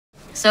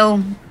So,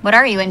 what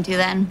are you into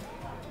then?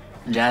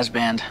 Jazz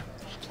band.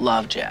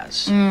 Love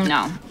jazz.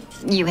 No,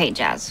 you hate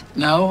jazz.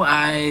 No,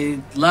 I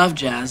love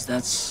jazz.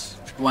 That's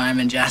why I'm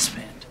in jazz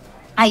band.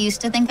 I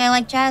used to think I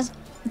liked jazz,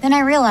 but then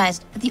I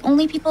realized that the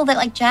only people that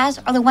like jazz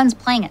are the ones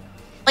playing it.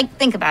 Like,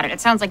 think about it.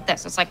 It sounds like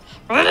this. It's like...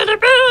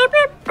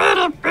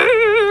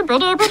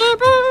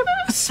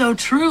 That's so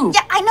true.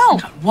 Yeah, I know.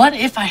 God, what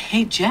if I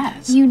hate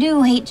jazz? You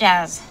do hate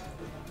jazz.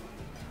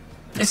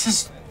 This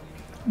is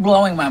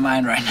blowing my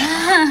mind right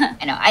now.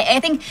 I know.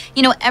 I think,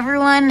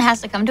 everyone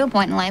has to come to a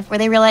point in life where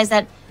they realize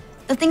that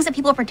the things that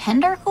people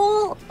pretend are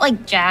cool,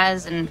 like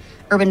jazz and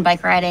urban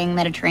bike riding,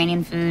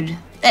 Mediterranean food,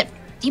 that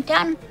deep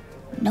down,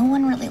 no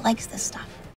one really likes this stuff.